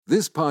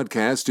This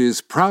podcast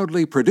is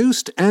proudly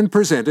produced and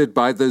presented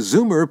by the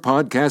Zoomer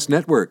Podcast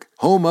Network,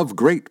 home of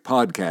great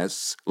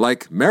podcasts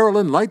like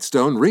Marilyn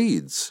Lightstone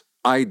Reads,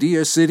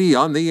 Idea City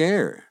on the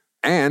Air,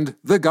 and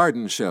The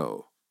Garden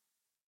Show.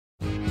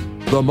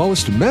 The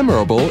most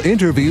memorable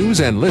interviews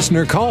and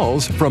listener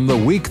calls from the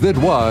week that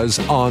was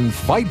on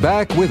Fight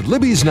Back with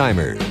Libby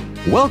Znaimer.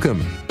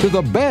 Welcome to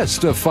the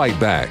best of Fight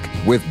Back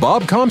with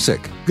Bob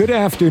Komsic. Good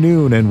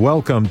afternoon and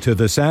welcome to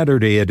the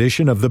Saturday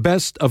edition of the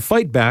best of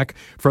Fight Back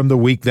from the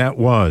week that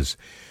was.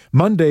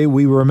 Monday,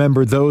 we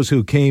remembered those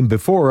who came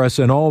before us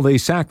and all they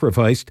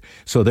sacrificed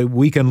so that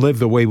we can live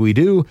the way we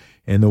do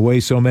and the way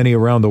so many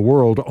around the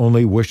world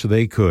only wish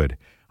they could.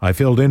 I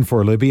filled in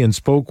for Libby and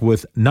spoke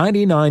with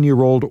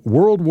 99-year-old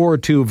World War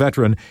II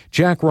veteran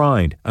Jack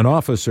Rind, an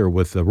officer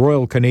with the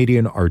Royal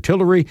Canadian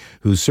Artillery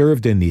who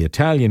served in the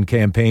Italian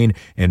campaign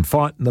and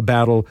fought in the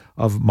Battle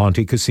of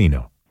Monte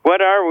Cassino.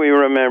 What are we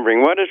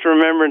remembering? What is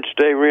Remembrance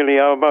Day really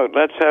all about?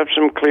 Let's have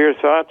some clear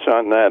thoughts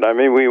on that. I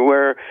mean, we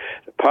wear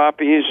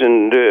poppies,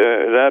 and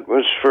that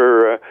was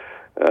for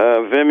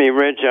Vimy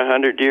Ridge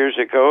 100 years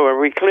ago. Are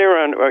we clear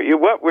on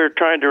what we're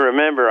trying to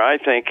remember, I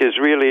think, is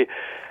really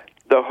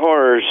the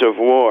horrors of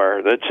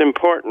war. That's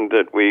important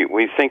that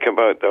we think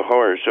about the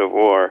horrors of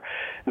war.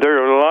 There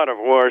are a lot of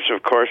wars,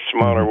 of course,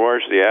 smaller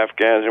wars, the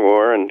Afghan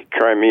War and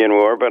Crimean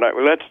War, but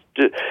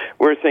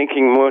we're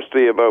thinking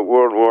mostly about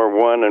World War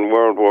I and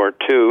World War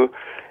II,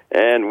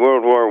 and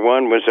World War I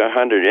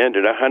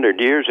ended 100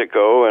 years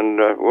ago, and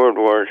World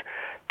War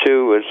II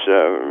was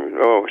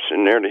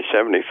nearly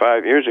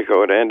 75 years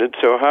ago it ended.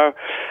 So how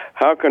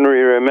can we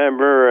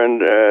remember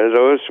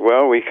those?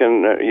 Well, we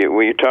can.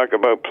 We talk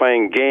about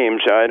playing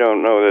games. I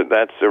don't know that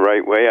that's the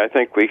right way. I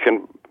think we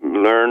can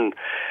learn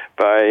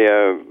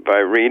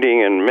by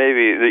reading and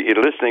maybe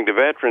listening to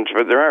veterans,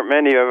 but there aren't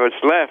many of us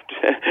left.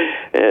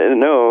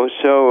 No.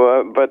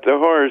 So, but the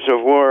horrors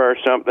of war are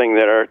something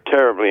that are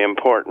terribly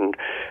important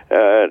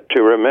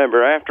to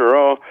remember. After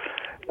all,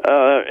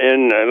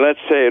 let's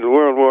say in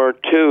World War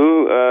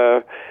II,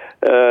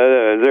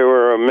 there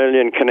were 1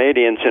 million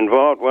Canadians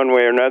involved one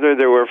way or another.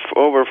 There were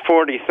over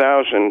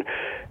 40,000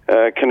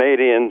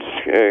 Canadians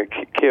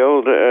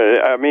killed.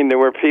 I mean, there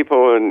were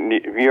people in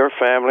your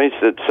families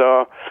that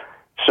saw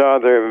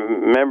their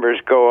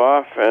members go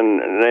off,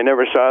 and they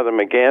never saw them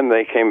again.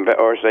 They came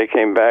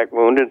back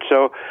wounded.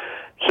 So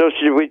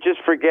should we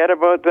just forget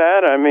about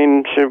that? I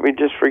mean, should we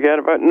just forget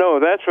about? No,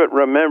 that's what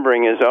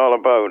remembering is all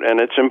about, and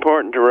it's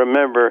important to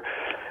remember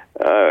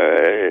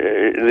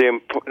the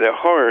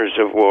horrors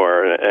of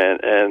war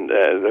and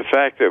the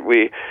fact that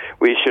we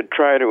should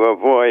try to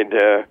avoid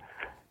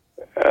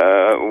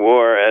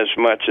war as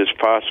much as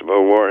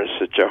possible. War is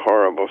such a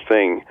horrible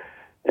thing.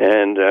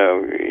 And,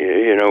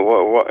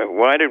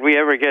 why did we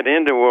ever get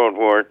into World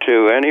War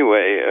II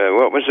anyway?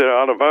 What was it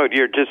all about?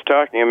 You're just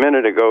talking a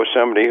minute ago,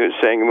 somebody who's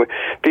saying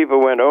people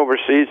went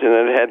overseas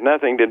and it had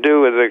nothing to do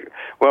with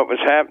what was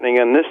happening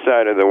on this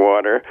side of the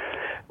water.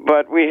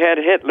 But we had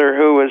Hitler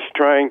who was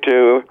trying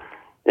to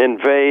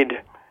invade.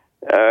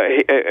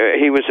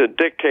 He was a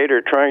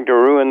dictator trying to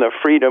ruin the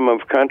freedom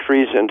of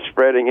countries and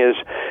spreading his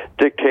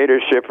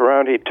dictatorship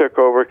around. He took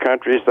over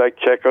countries like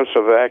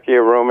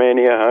Czechoslovakia,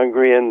 Romania,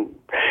 Hungary, and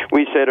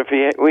we said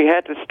we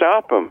had to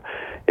stop him.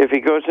 If he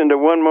goes into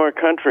one more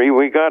country,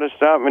 we got to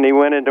stop him. And he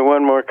went into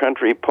one more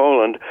country,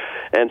 Poland.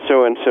 And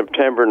so in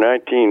September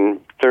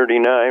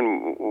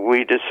 1939,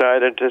 we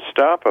decided to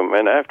stop him.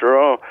 And after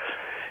all,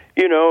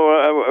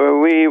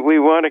 we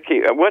want to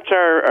keep. What's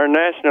our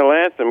national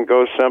anthem?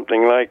 Goes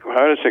something like,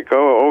 how does it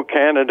go? Oh,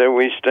 Canada,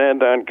 we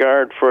stand on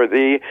guard for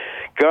thee.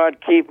 God,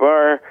 keep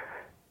our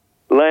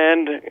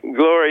land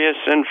glorious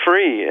and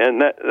free.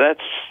 And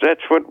that's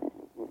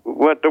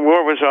what the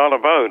war was all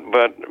about.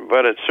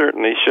 But it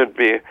certainly should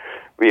be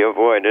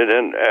avoided.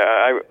 And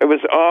it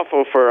was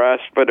awful for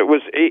us, but it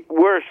was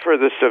worse for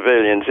the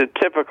civilians. It's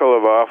typical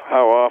of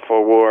how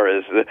awful war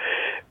is.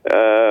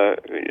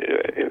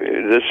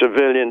 The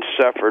civilians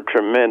suffered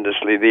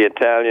tremendously. The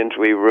Italians,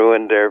 we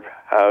ruined their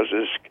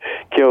houses,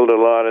 killed a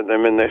lot of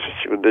them in the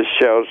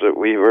shells that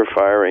we were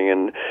firing,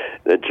 and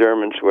the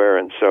Germans were,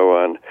 and so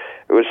on.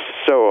 It was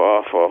so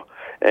awful.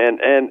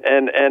 And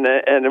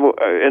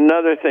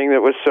another thing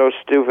that was so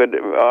stupid,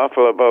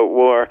 awful about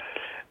war.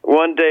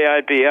 One day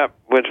I'd be up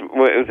with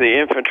the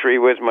infantry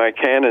with my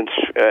cannons,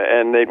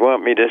 and they'd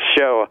want me to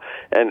shell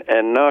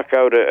and knock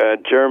out a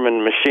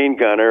German machine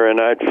gunner,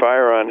 and I'd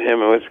fire on him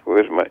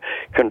with my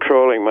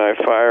controlling my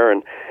fire,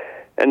 and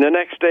the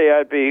next day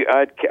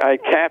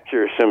I'd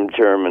capture some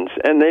Germans,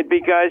 and they'd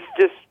be guys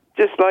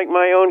just like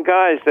my own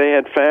guys. They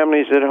had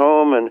families at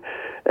home, and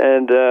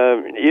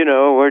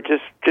we're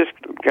just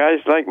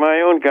guys like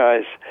my own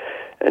guys,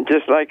 and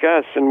just like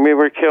us, and we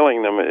were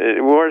killing them.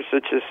 War is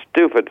such a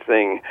stupid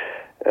thing.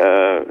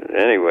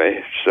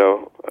 Anyway,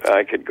 so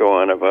I could go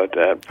on about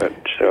that, but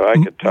so I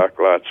could talk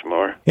lots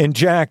more. And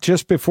Jack,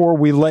 just before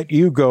we let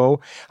you go,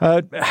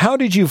 how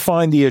did you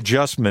find the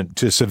adjustment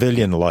to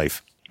civilian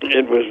life?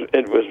 It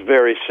was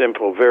very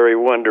simple, very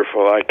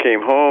wonderful. I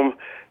came home.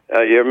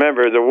 You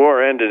remember the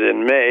war ended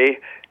in May,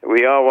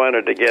 we all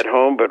wanted to get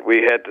home, but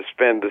we had to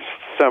spend the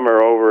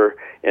summer over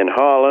in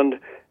Holland.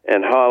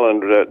 And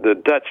Holland, the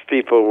Dutch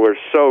people were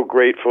so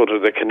grateful to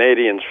the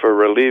Canadians for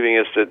relieving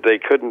us that they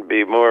couldn't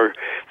be more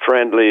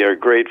friendly or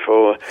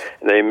grateful.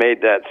 They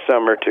made that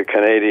summer to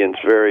Canadians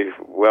very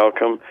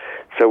welcome.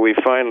 So we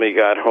finally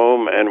got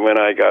home, and when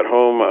I got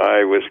home,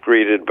 I was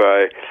greeted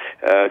by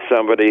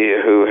somebody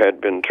who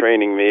had been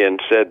training me and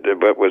said,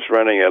 but was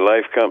running a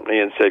life company,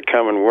 and said,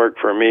 come and work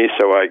for me.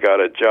 So I got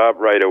a job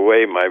right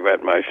away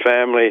at my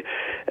family,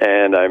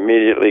 and I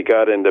immediately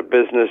got into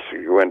business,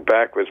 went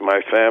back with my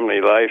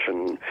family life,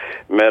 and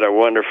met a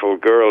wonderful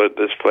girl at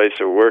this place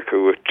of work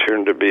who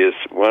turned to be a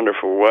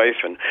wonderful wife.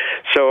 And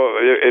so,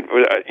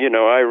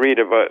 I read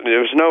about,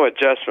 there was no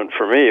adjustment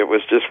for me. It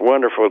was just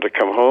wonderful to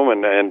come home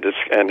and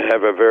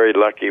have a very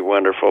lucky,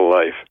 wonderful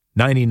life.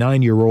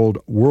 99-year-old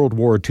World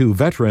War II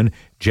veteran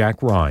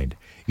Jack Rind.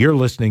 You're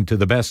listening to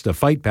the Best of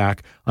Fight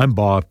Back. I'm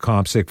Bob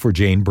Kopsick for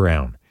Jane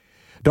Brown.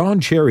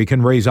 Don Cherry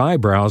can raise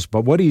eyebrows,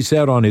 but what he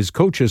said on his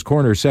Coach's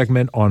Corner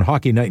segment on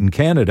Hockey Night in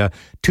Canada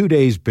 2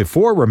 days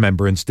before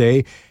Remembrance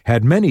Day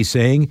had many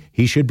saying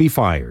he should be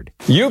fired.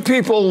 You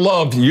people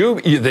love you.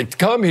 They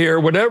come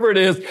here, whatever it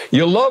is.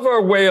 You love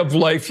our way of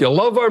life. You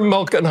love our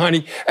milk and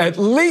honey. At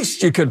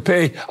least you could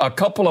pay a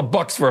couple of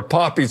bucks for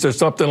poppies or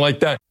something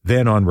like that.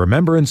 Then on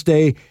Remembrance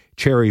Day,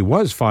 Cherry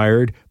was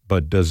fired,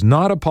 but does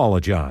not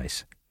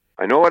apologize.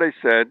 I know what I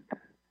said,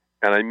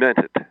 and I meant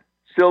it.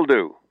 Still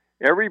do.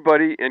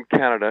 Everybody in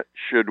Canada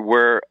should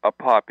wear a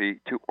poppy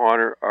to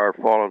honor our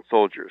fallen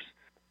soldiers.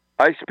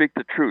 I speak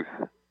the truth,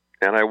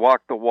 and I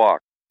walk the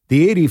walk.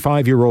 The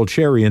 85-year-old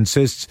Cherry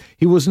insists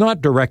he was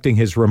not directing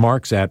his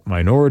remarks at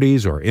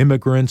minorities or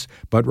immigrants,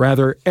 but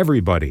rather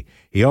everybody.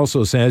 He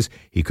also says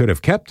he could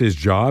have kept his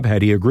job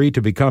had he agreed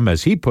to become,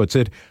 as he puts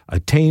it, a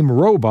tame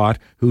robot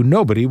who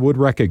nobody would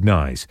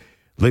recognize.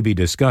 Libby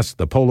discussed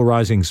the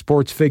polarizing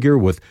sports figure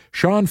with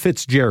Sean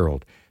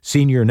Fitzgerald,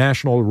 senior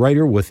national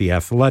writer with The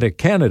Athletic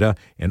Canada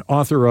and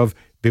author of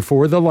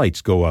Before the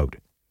Lights Go Out.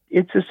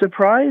 It's a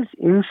surprise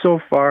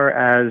insofar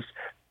as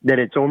that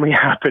it's only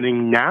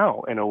happening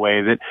now, in a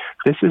way, that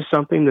this is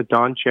something that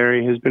Don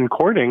Cherry has been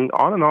courting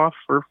on and off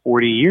for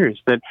 40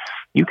 years, that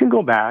you can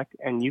go back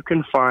and you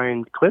can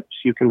find clips,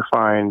 you can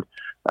find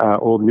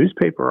old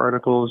newspaper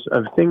articles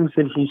of things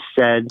that he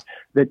said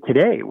that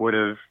today would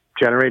have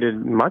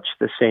generated much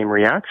the same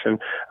reaction,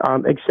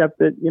 except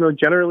that,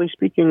 generally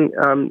speaking,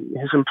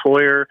 his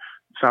employer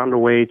found a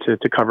way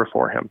to cover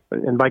for him.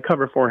 And by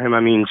cover for him, I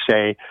mean,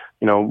 say,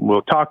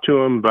 we'll talk to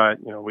him, but,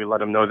 we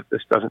let him know that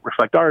this doesn't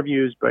reflect our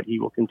views, but he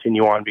will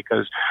continue on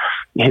because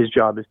his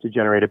job is to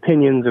generate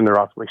opinions, and they're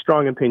awfully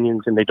strong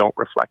opinions, and they don't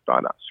reflect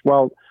on us.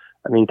 Well,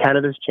 I mean,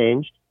 Canada's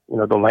changed.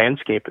 The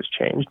landscape has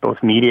changed, both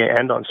media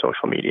and on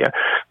social media.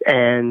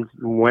 And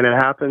when it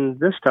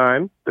happened this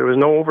time, there was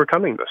no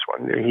overcoming this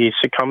one. He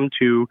succumbed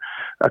to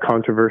a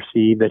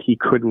controversy that he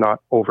could not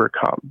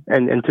overcome.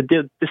 And to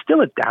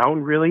distill it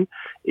down, really,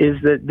 is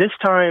that this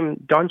time,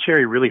 Don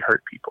Cherry really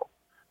hurt people.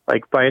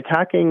 Like, by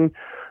attacking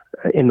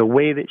in the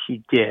way that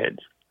he did,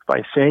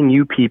 by saying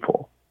you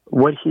people,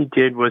 what he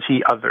did was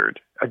he othered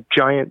a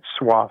giant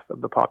swath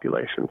of the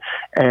population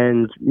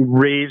and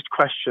raised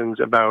questions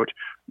about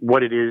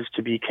what it is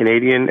to be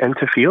Canadian and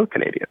to feel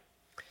Canadian.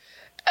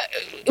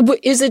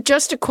 Is it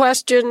just a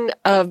question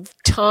of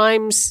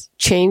times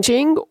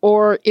changing,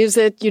 or is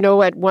it,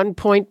 at one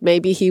point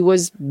maybe he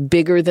was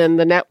bigger than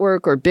the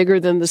network or bigger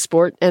than the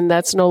sport, and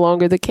that's no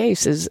longer the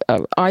case?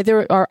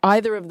 Are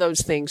either of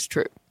those things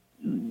true?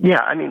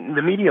 Yeah, I mean,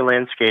 the media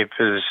landscape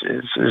has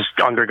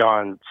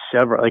undergone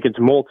several, it's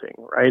molting,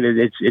 right?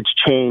 It's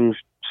changed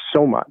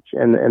so much,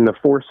 and the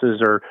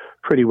forces are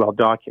pretty well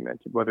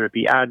documented, whether it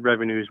be ad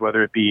revenues,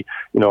 whether it be,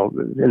 in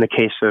the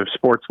case of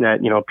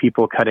Sportsnet,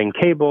 people cutting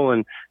cable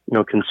and,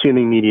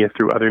 consuming media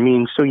through other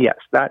means. So yes,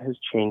 that has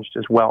changed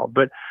as well.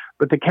 But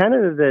the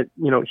Canada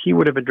that, he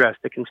would have addressed,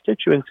 the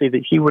constituency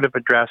that he would have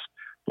addressed,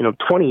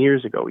 20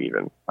 years ago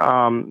even,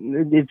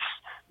 it's,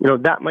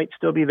 that might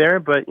still be there,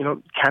 but,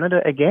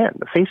 Canada, again,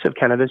 the face of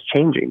Canada is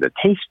changing. The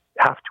tastes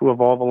have to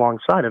evolve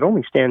alongside. It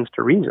only stands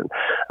to reason.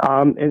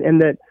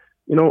 And that,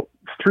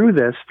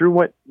 through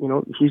what,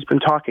 he's been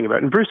talking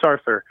about. And Bruce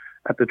Arthur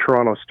at the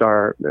Toronto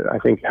Star, I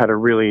think, had a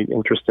really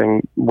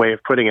interesting way of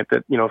putting it,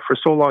 that, for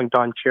so long,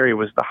 Don Cherry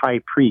was the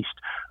high priest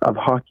of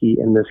hockey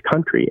in this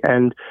country.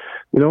 And,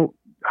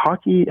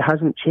 hockey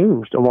hasn't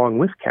changed along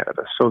with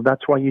Canada. So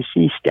that's why you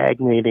see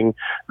stagnating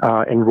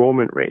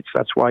enrollment rates.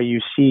 That's why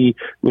you see,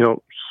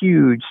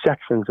 huge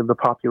sections of the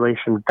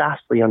population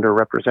vastly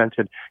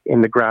underrepresented in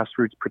the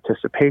grassroots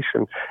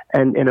participation.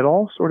 And it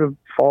all sort of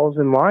falls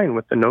in line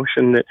with the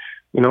notion that,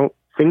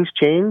 things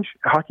change,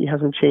 hockey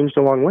hasn't changed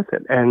along with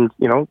it. And,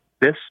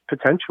 this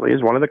potentially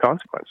is one of the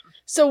consequences.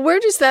 So where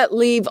does that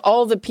leave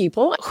all the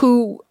people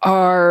who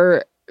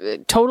are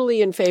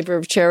totally in favor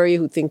of Cherry,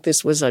 who think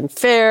this was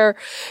unfair,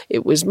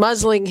 it was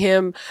muzzling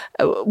him?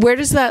 Where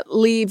does that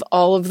leave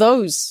all of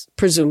those,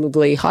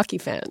 presumably, hockey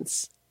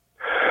fans?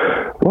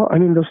 Well, I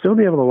mean, they'll still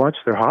be able to watch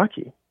their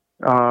hockey.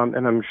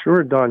 and I'm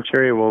sure Don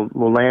Cherry will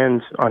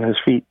land on his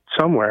feet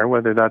somewhere,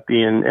 whether that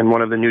be in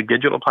one of the new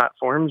digital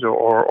platforms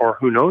or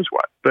who knows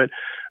what. But,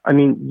 I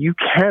mean, you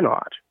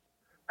cannot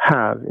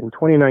have, in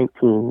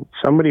 2019,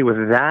 somebody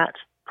with that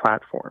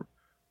platform,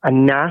 a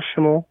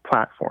national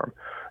platform,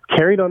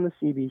 carried on the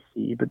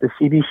CBC, but the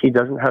CBC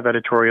doesn't have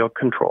editorial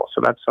control.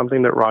 So that's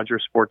something that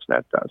Rogers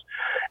Sportsnet does.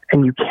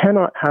 And you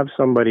cannot have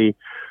somebody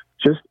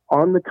just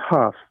on the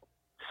cuff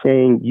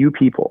saying, you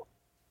people.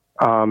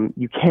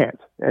 You can't.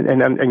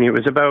 And it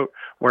was about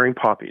wearing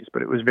poppies,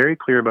 but it was very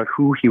clear about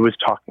who he was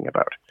talking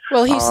about.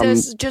 Well, he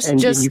says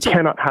you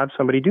cannot have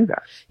somebody do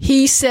that.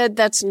 He said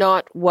that's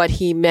not what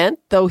he meant,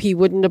 though he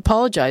wouldn't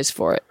apologize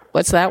for it.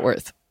 What's that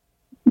worth?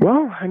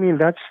 Well, I mean,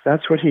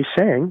 that's what he's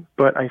saying,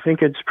 but I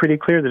think it's pretty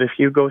clear that if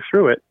you go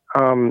through it,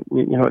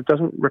 it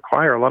doesn't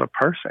require a lot of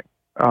parsing.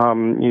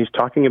 He's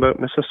talking about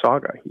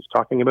Mississauga. He's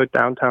talking about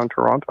downtown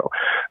Toronto.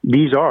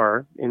 These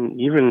are,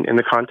 even in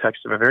the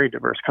context of a very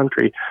diverse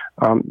country,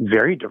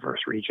 very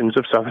diverse regions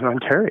of southern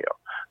Ontario.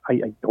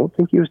 I don't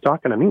think he was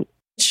talking to me.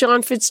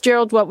 Sean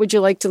Fitzgerald, what would you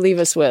like to leave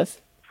us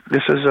with?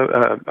 This is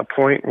a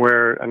point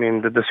where, I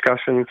mean, the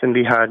discussion can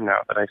be had now,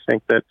 but I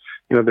think that,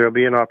 there'll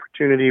be an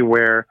opportunity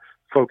where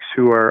folks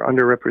who are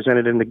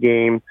underrepresented in the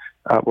game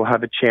will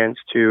have a chance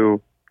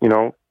to,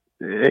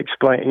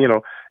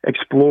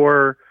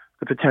 explore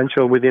the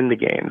potential within the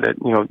game. That,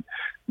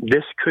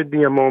 this could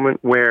be a moment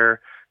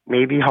where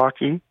maybe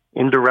hockey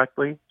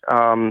indirectly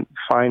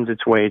finds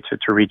its way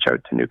to reach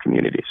out to new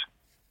communities.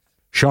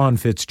 Sean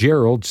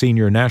Fitzgerald,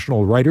 senior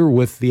national writer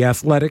with The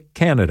Athletic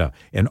Canada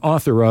and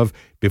author of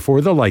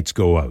Before the Lights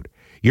Go Out.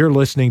 You're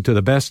listening to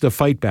the Best of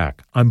Fight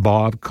Back. I'm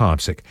Bob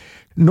Komsic.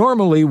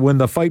 Normally, when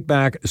the Fight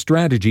Back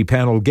strategy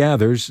panel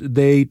gathers,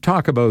 they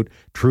talk about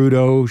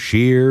Trudeau,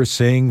 Scheer,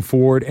 Singh,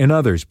 Ford, and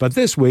others. But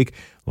this week,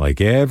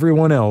 like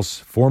everyone else,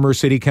 former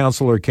City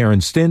Councillor Karen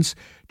Stintz,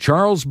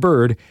 Charles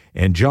Bird,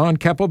 and John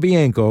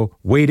Capobianco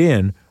weighed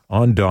in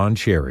on Don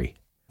Cherry.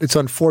 It's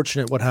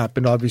unfortunate what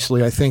happened,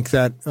 obviously. I think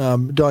that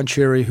Don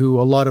Cherry, who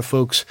a lot of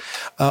folks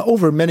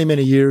over many,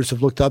 many years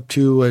have looked up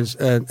to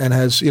and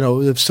has,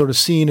 have sort of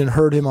seen and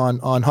heard him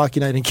on Hockey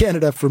Night in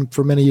Canada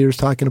for many years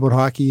talking about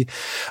hockey.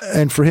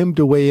 And for him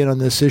to weigh in on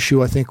this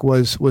issue, I think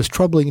was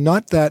troubling.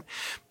 Not that,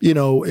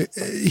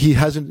 he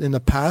hasn't in the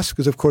past,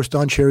 because of course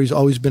Don Cherry's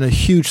always been a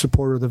huge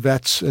supporter of the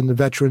vets and the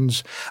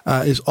veterans,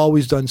 has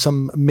always done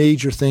some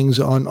major things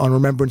on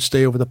Remembrance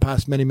Day over the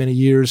past many, many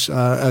years,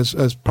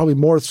 as probably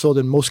more so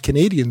than most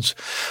Canadians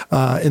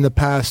in the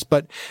past.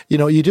 But,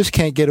 you just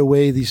can't get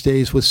away these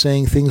days with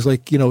saying things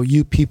like,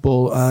 you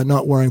people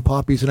not wearing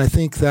poppies. And I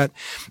think that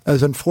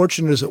as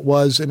unfortunate as it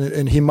was,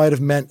 and he might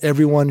have meant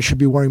everyone should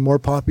be wearing more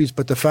poppies,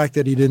 but the fact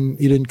that he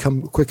didn't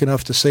come quick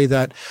enough to say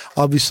that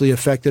obviously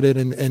affected it.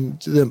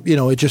 And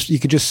you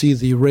could just see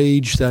the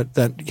rage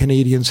that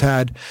Canadians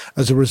had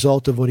as a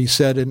result of what he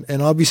said.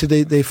 And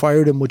obviously they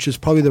fired him, which is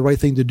probably the right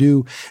thing to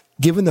do,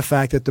 given the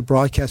fact that the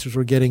broadcasters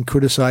were getting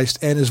criticized,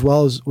 and as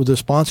well as with the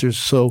sponsors.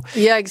 So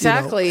yeah,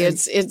 exactly.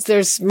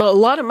 There's a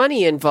lot of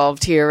money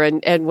involved here,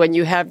 and when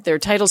you have their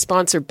title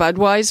sponsor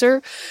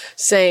Budweiser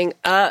saying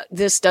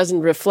this doesn't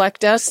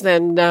reflect us,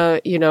 then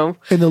And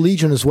the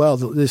Legion as well,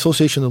 the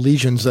Association of the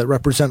Legions that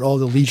represent all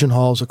the Legion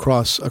halls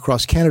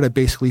across Canada,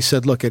 basically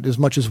said, look, as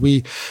much as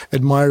we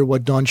admire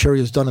what Don Cherry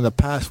has done in the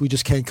past, we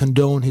just can't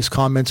condone his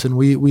comments, and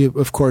we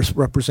of course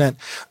represent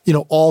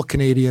all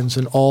Canadians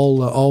and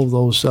all of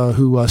those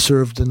who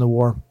served in the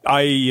war.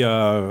 I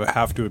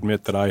have to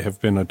admit that I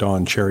have been a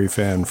Don Cherry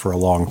fan for a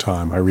long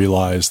time. I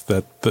realize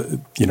that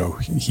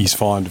he's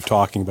fond of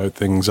talking about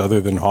things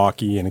other than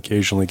hockey and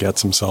occasionally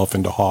gets himself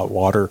into hot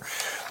water.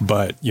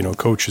 But,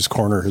 Coach's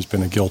Corner has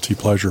been a guilty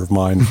pleasure of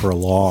mine for a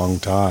long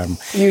time.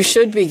 You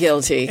should be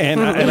guilty. And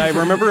I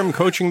remember him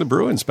coaching the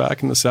Bruins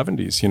back in the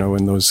 70s,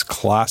 in those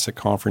classic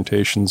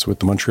confrontations with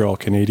the Montreal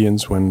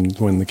Canadiens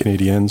when the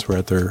Canadiens were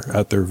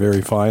at their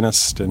very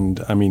finest.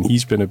 And I mean,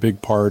 he's been a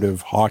big part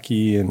of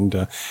hockey and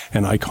an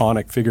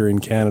iconic figure in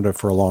Canada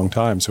for a long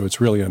time. So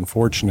it's really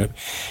unfortunate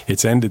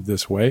it's ended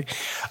this way.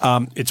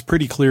 It's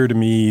pretty clear to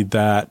me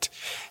that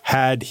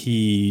had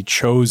he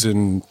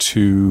chosen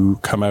to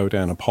come out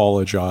and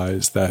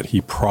apologize, that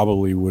he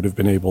probably would have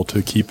been able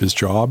to keep his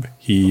job.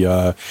 He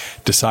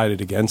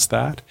decided against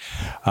that.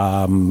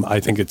 I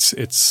think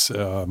it's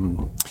a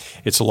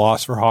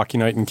loss for Hockey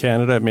Night in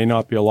Canada. It may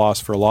not be a loss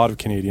for a lot of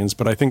Canadians,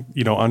 but I think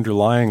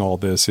underlying all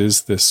this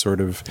is this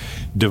sort of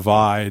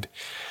divide,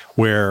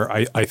 where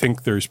I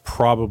think there's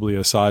probably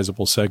a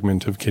sizable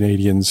segment of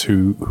Canadians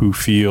who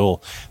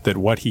feel that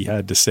what he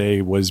had to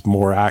say was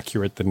more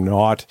accurate than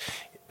not,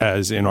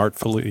 as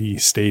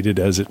inartfully stated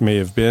as it may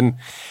have been.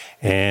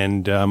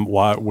 And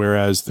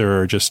whereas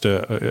there are just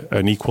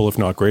an equal, if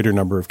not greater,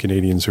 number of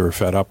Canadians who are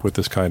fed up with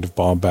this kind of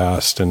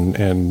bombast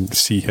and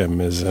see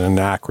him as an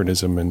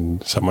anachronism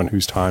and someone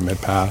whose time had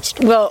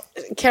passed. Well,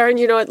 Karen,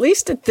 at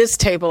least at this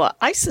table,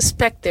 I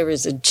suspect there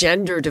is a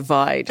gender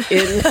divide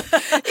in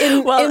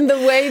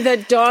the way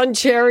that Don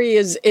Cherry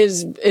is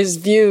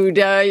viewed.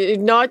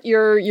 Not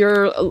your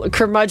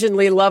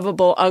curmudgeonly,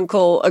 lovable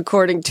uncle,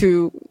 according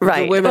to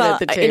the women at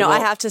the table. I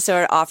have to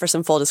sort of offer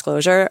some full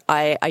disclosure.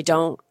 I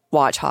don't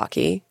watch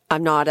hockey.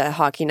 I'm not a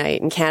Hockey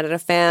Night in Canada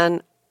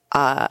fan.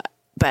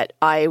 But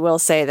I will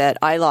say that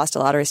I lost a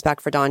lot of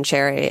respect for Don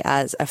Cherry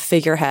as a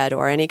figurehead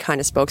or any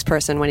kind of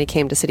spokesperson when he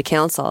came to City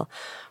Council,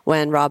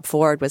 when Rob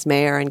Ford was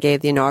mayor and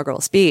gave the inaugural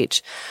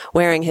speech,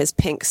 wearing his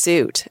pink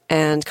suit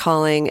and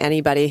calling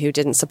anybody who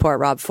didn't support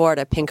Rob Ford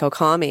a pinko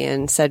commie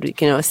and said,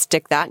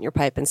 stick that in your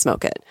pipe and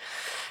smoke it.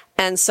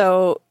 And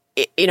so,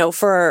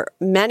 for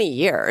many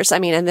years,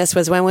 and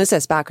when was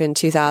this? Back in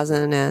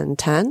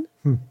 2010?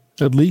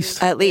 At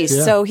least.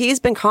 Yeah. So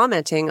he's been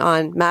commenting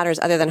on matters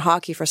other than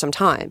hockey for some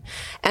time.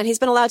 And he's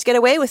been allowed to get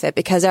away with it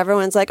because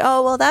everyone's like,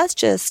 oh, well, that's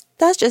just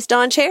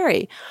Don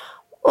Cherry.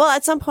 Well,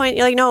 at some point,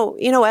 you're like, no,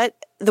 you know what?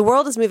 The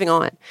world is moving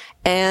on.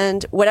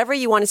 And whatever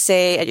you want to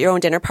say at your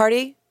own dinner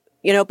party,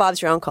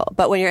 Bob's your uncle.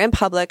 But when you're in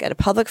public, at a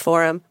public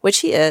forum,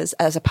 which he is,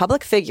 as a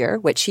public figure,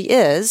 which he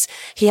is,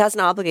 he has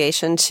an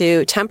obligation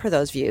to temper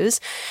those views.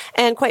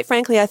 And quite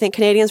frankly, I think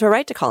Canadians were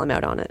right to call him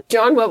out on it.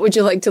 John, what would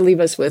you like to leave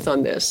us with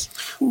on this?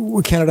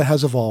 Canada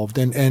has evolved.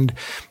 And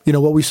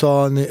what we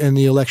saw in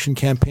the election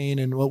campaign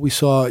and what we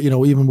saw,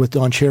 even with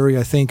Don Cherry,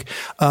 I think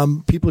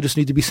people just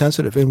need to be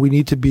sensitive. And we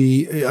need to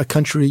be a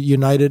country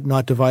united,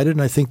 not divided.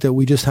 And I think that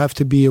we just have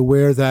to be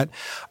aware that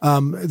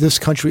this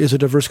country is a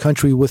diverse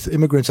country with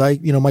immigrants.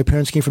 My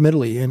parents came from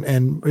Italy and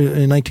in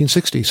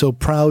 1960. So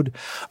proud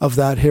of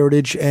that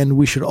heritage, and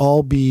we should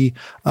all be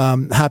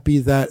happy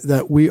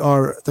that we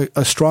are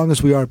as strong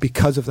as we are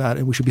because of that,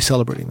 and we should be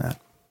celebrating that.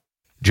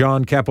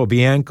 John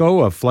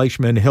Capobianco of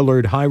Fleischman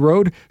Hillard High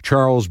Road,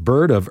 Charles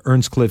Bird of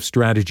Earnscliffe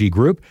Strategy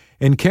Group,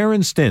 and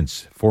Karen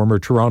Stintz, former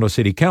Toronto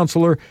City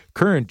Councillor,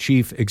 current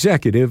Chief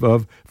Executive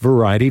of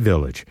Variety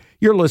Village.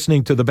 You're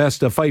listening to the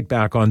Best of Fight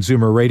Back on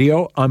Zoomer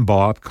Radio. I'm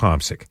Bob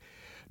Komsic.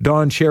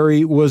 Don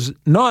Cherry was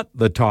not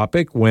the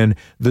topic when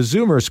the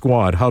Zoomer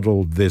squad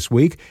huddled this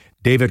week.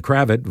 David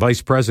Kravitz,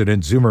 Vice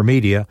President, Zoomer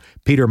Media,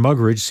 Peter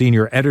Muggeridge,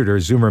 Senior Editor,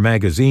 Zoomer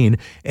Magazine,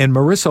 and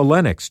Marissa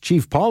Lennox,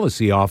 Chief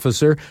Policy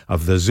Officer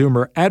of the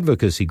Zoomer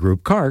Advocacy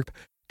Group, CARP,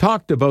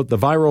 talked about the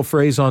viral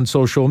phrase on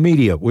social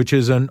media, which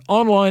is an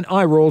online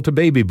eye roll to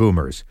baby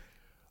boomers.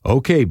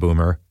 Okay,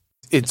 boomer.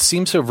 It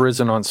seems to have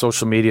risen on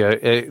social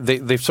media.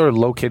 They've sort of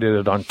located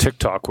it on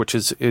TikTok, which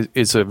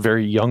is a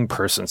very young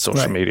person's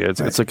social media.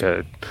 It's like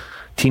a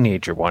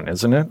teenager one,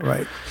 isn't it?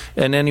 Right.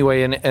 And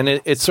anyway, and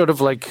it's sort of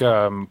like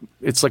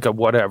it's like a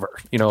whatever,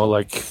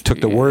 like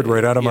took the word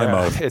right out of my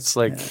mouth. It's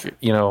like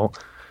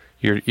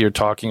you're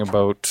talking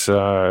about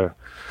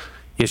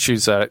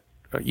issues that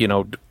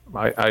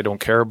I don't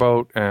care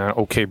about.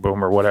 Okay,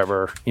 boomer,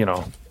 whatever.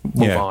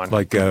 Move on.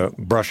 Like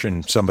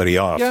brushing somebody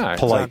off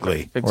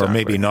politely, exactly. Or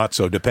maybe not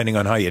so, depending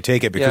on how you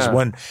take it. Because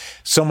when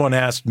someone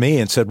asked me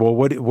and said, "Well,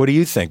 what do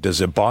you think?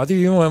 Does it bother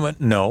you?" I went,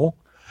 "No."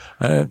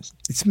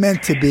 It's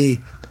meant to be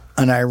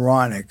an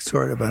ironic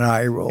sort of an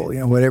eye roll.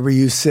 Whatever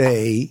you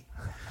say,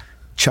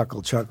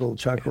 chuckle. Right?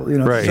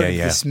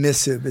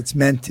 Dismissive. It's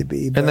meant to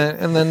be. And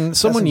then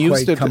someone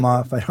used it. Come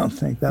off. I don't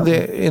think that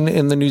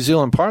in the New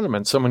Zealand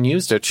Parliament. Someone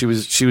used it. She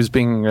was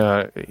being.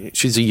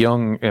 She's a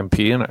young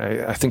MP, and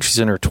I think she's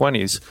in her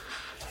 20s.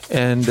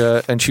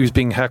 And she was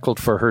being heckled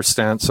for her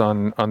stance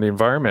on the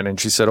environment, and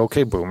she said,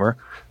 "Okay, boomer,"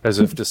 as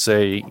if to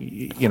say,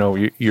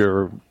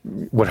 you're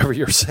whatever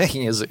you're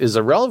saying is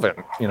irrelevant.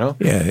 Yeah,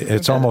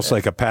 it's almost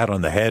like a pat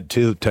on the head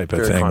too, type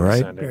of thing,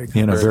 right?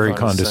 Very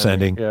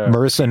condescending. Yeah.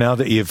 Marissa, now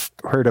that you've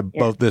heard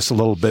about this a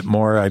little bit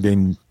more,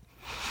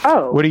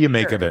 what do you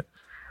make of it?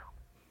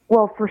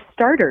 Well, for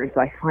starters,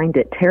 I find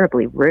it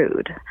terribly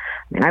rude.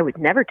 I would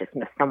never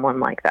dismiss someone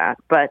like that.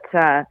 But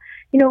at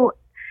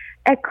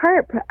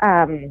CARP.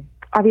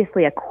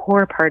 Obviously, a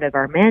core part of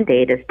our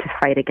mandate is to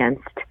fight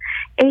against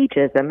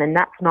ageism, and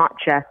that's not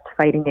just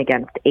fighting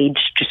against age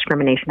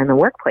discrimination in the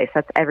workplace.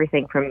 That's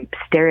everything from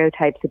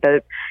stereotypes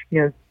about,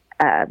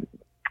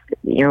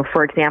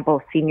 for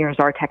example, seniors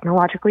are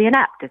technologically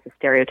inept is a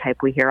stereotype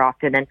we hear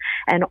often,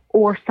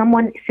 or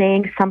someone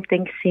saying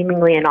something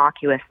seemingly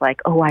innocuous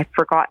like, "Oh, I've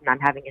forgotten I'm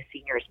having a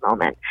seniors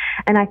moment,"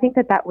 and I think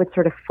that would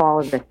sort of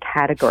fall in this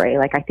category.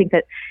 Like, I think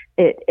that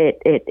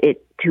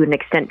it to an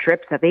extent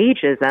drips of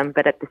ageism,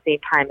 but at the same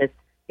time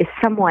is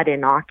somewhat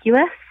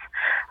innocuous.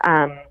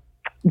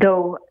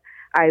 Though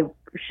I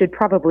should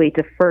probably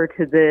defer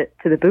to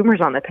the boomers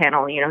on the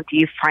panel. Do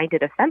you find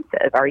it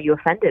offensive? Are you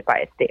offended by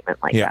a statement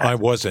like that? Yeah, I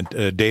wasn't.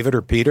 David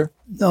or Peter?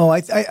 No,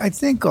 I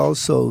think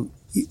also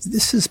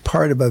this is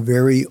part of a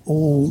very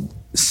old,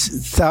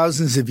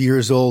 thousands of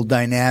years old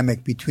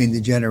dynamic between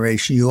the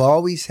generation. You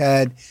always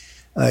had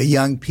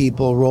young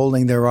people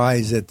rolling their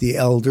eyes at the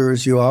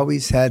elders. You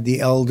always had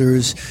the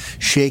elders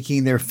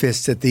shaking their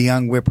fists at the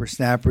young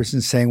whippersnappers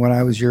and saying, when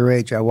I was your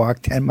age, I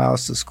walked 10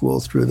 miles to school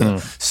through the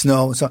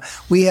snow. So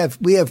we have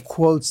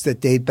quotes that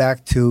date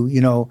back to,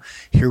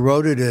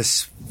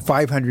 Herodotus,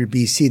 500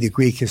 BC, the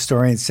Greek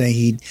historian, saying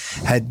he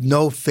had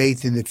no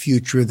faith in the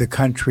future of the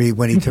country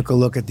when he took a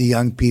look at the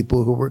young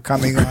people who were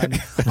coming on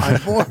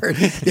board.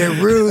 They're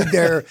rude,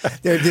 they're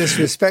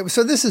disrespectful.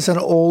 So this is an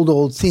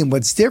old theme.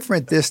 What's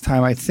different this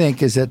time, I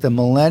think, is that the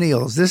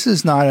millennials, this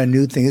is not a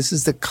new thing. This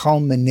is the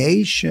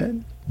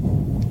culmination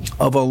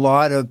of a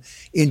lot of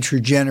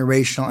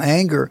intergenerational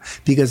anger,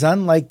 because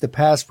unlike the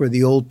past where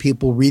the old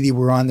people really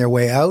were on their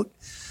way out,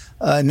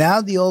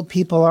 now the old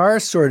people are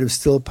sort of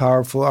still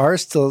powerful, are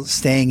still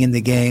staying in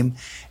the game,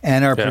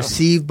 and are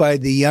perceived by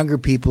the younger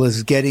people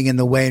as getting in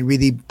the way and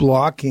really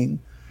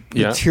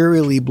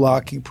materially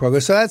blocking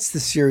progress. So that's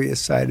the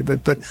serious side of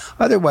it. But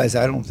otherwise,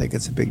 I don't think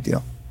it's a big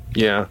deal.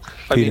 Yeah,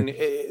 I mean,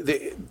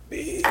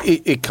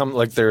 it comes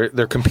like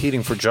they're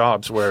competing for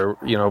jobs where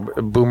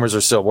boomers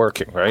are still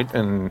working, right?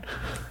 And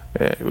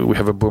we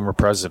have a boomer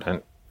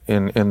president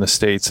in the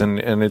States, and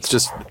it's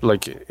just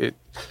like it.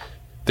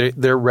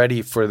 They're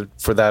ready for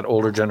that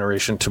older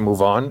generation to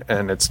move on,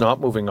 and it's not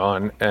moving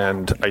on.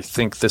 And I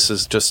think this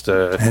is just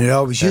and it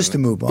always used to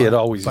move on. It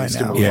always used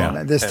to move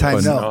on. This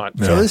time, no.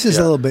 So this is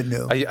a little bit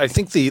new. I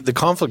think the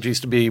conflict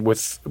used to be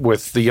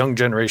with the young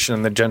generation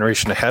and the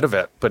generation ahead of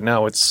it, but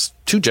now it's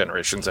 2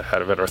 generations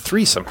ahead of it, or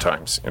 3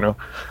 sometimes.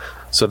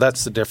 So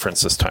that's the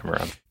difference this time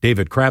around.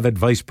 David Kravitz,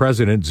 Vice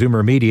President,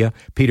 Zoomer Media,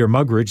 Peter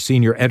Muggeridge,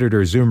 Senior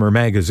Editor, Zoomer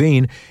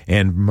Magazine,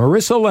 and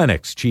Marissa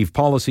Lennox, Chief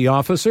Policy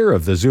Officer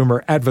of the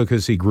Zoomer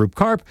Advocacy Group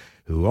CARP,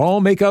 who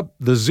all make up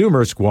the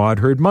Zoomer Squad,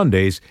 heard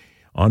Mondays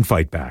on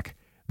Fight Back.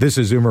 This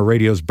is Zoomer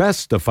Radio's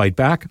Best of Fight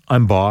Back.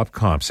 I'm Bob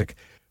Komsic.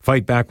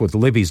 Fight Back with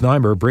Libby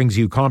Znaimer brings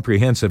you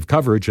comprehensive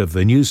coverage of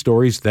the news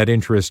stories that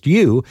interest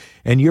you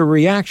and your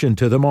reaction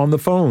to them on the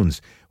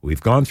phones. We've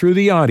gone through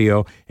the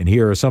audio, and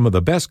here are some of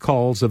the best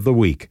calls of the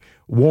week.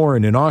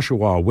 Warren in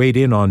Oshawa weighed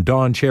in on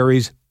Don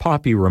Cherry's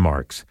poppy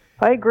remarks.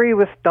 I agree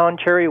with Don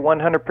Cherry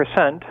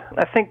 100%.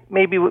 I think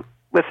maybe with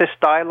this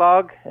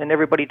dialogue and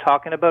everybody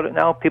talking about it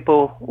now,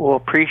 people will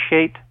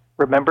appreciate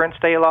Remembrance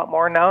Day a lot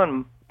more now,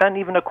 and spend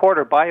even a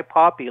quarter, buy a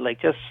poppy,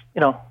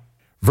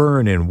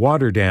 Vern in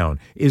Waterdown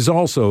is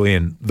also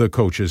in the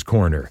Coach's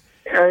Corner.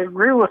 I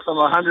agree with them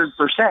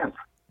 100%.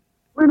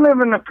 We live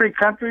in a free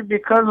country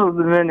because of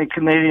the many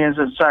Canadians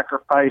that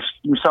sacrificed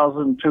themselves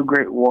in 2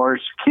 great wars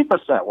to keep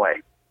us that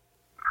way.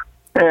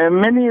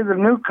 And many of the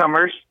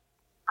newcomers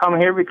come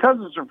here because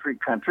it's a free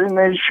country, and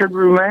they should be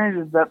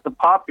reminded that the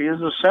poppy is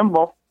a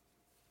symbol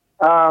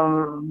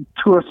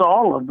to us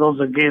all of those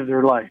that gave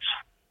their lives.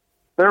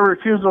 Their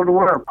refusal to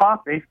wear a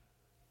poppy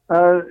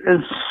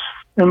is,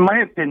 in my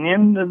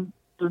opinion,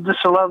 to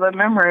disallow that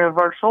memory of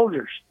our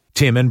soldiers.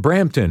 Tim in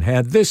Brampton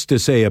had this to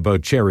say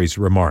about Cherry's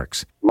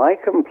remarks. My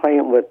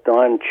complaint with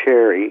Don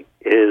Cherry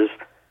is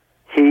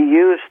he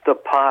used the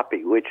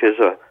poppy, which is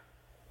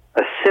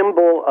a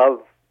symbol of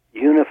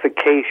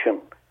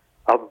unification,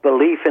 of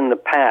belief in the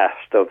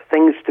past, of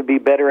things to be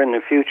better in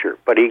the future,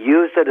 but he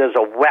used it as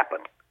a weapon,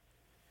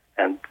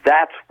 and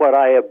that's what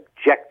I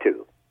object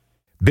to.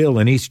 Bill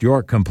in East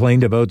York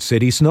complained about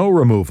city snow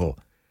removal.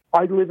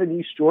 I live in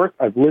East York.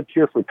 I've lived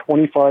here for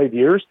 25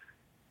 years.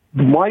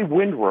 My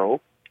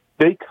windrow,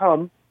 they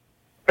come,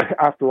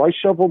 after I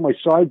shovel my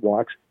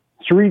sidewalks,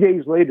 3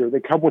 days later, they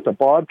come with a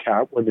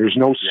bobcat when there's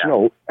no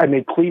snow, and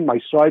they clean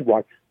my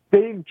sidewalk.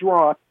 They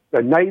drop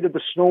the night of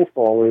the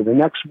snowfall or the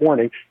next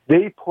morning,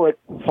 they put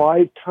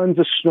 5 tons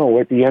of snow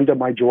at the end of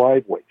my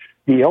driveway.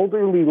 The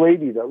elderly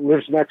lady that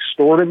lives next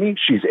door to me,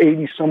 she's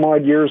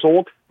 80-some-odd years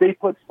old, they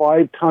put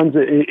 5 tons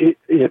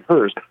in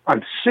hers.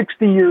 I'm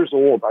 60 years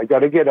old. I got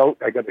to get out.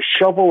 I got to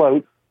shovel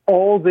out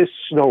all this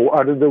snow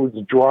out of those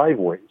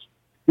driveways.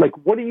 Like,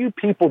 what are you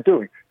people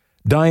doing?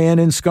 Diane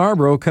in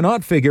Scarborough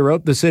cannot figure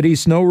out the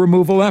city's snow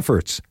removal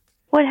efforts.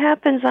 What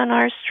happens on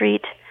our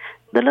street,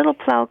 the little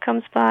plow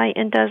comes by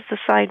and does the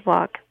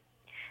sidewalk.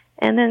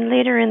 And then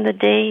later in the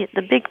day,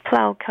 the big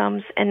plow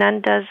comes and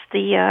undoes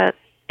the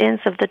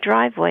ends of the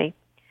driveway.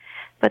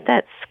 But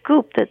that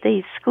scoop that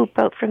they scoop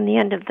out from the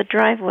end of the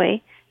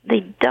driveway, they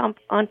dump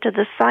onto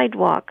the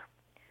sidewalk.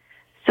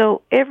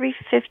 So every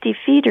 50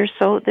 feet or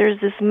so, there's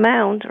this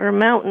mound or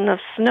mountain of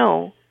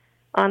snow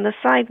on the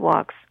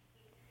sidewalks.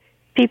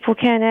 People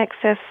can't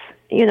access,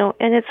 and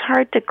it's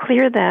hard to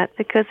clear that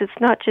because it's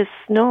not just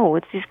snow.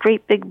 It's these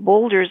great big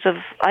boulders of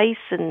ice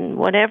and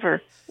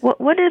whatever.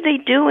 What are they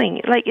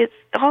doing? Like, it's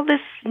all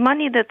this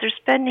money that they're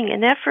spending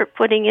and effort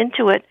putting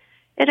into it,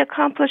 it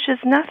accomplishes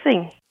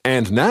nothing.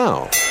 And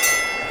now,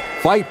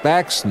 Fight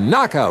Back's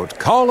Knockout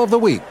Call of the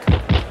Week.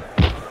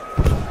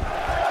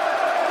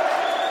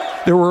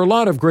 There were a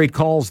lot of great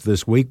calls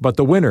this week, but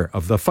the winner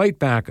of the Fight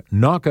Back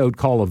Knockout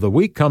Call of the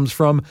Week comes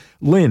from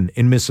Lynn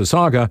in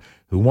Mississauga,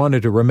 who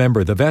wanted to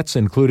remember the vets,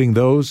 including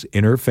those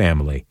in her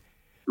family.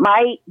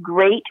 My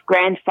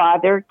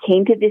great-grandfather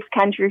came to this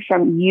country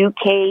from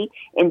UK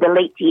in the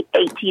late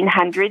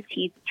 1800s.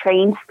 He's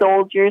trained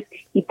soldiers.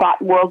 He fought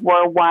in World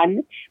War I.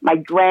 My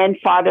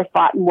grandfather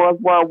fought in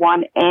World War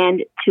I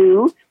and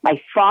II.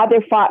 My father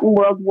fought in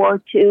World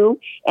War II.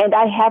 And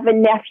I have a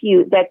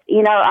nephew that's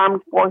in our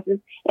armed forces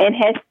and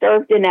has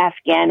served in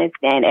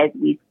Afghanistan as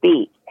we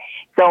speak.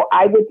 So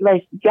I would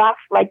just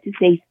like to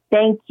say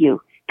thank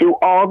you to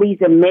all these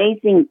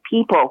amazing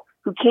people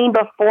who came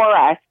before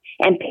us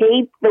and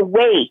paved the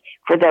way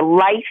for the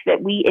life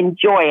that we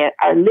enjoy.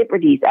 Our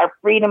liberties, our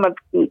freedom of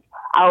speech,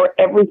 our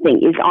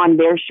everything is on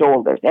their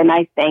shoulders, and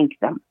I thank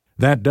them.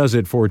 That does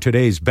it for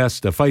today's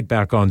Best of Fight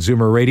Back on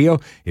Zoomer Radio.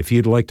 If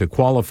you'd like to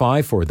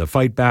qualify for the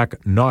Fight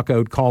Back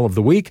Knockout Call of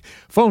the Week,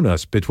 phone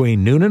us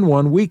between noon and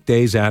 1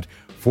 weekdays at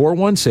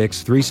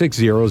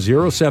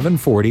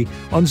 416-360-0740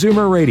 on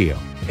Zoomer Radio,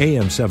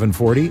 AM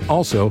 740,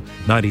 also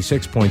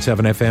 96.7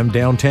 FM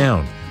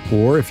downtown.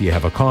 Or if you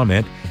have a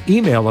comment,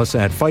 email us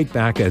at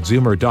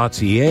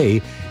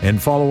fightback@zoomer.ca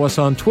and follow us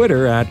on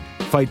Twitter at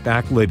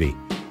FightbackLibby.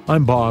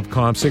 I'm Bob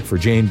Komsic for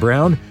Jane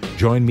Brown.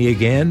 Join me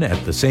again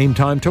at the same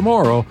time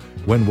tomorrow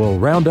when we'll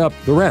round up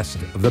the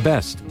rest of the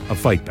Best of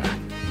Fight Back.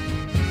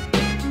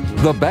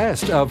 The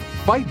Best of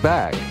Fight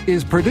Back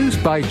is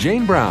produced by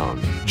Jane Brown,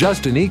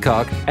 Justin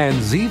Eacock, and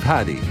Zeev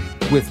Hadi,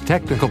 with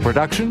technical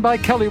production by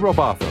Kelly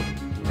Robotham.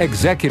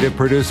 Executive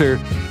producer,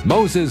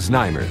 Moses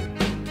Znaimer.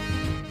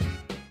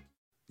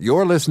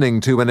 You're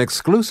listening to an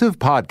exclusive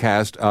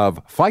podcast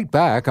of Fight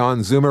Back on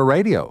Zoomer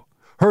Radio.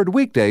 Heard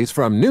weekdays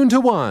from noon to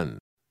 1.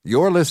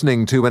 You're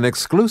listening to an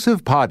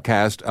exclusive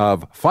podcast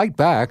of Fight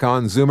Back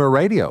on Zoomer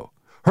Radio.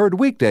 Heard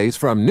weekdays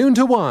from noon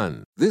to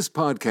 1. This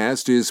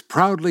podcast is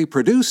proudly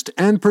produced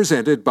and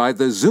presented by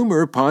the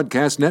Zoomer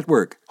Podcast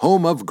Network,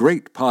 home of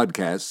great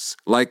podcasts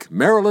like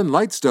Marilyn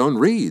Lightstone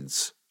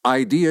Reads,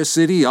 Idea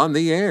City on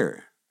the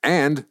Air,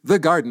 and The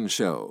Garden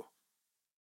Show.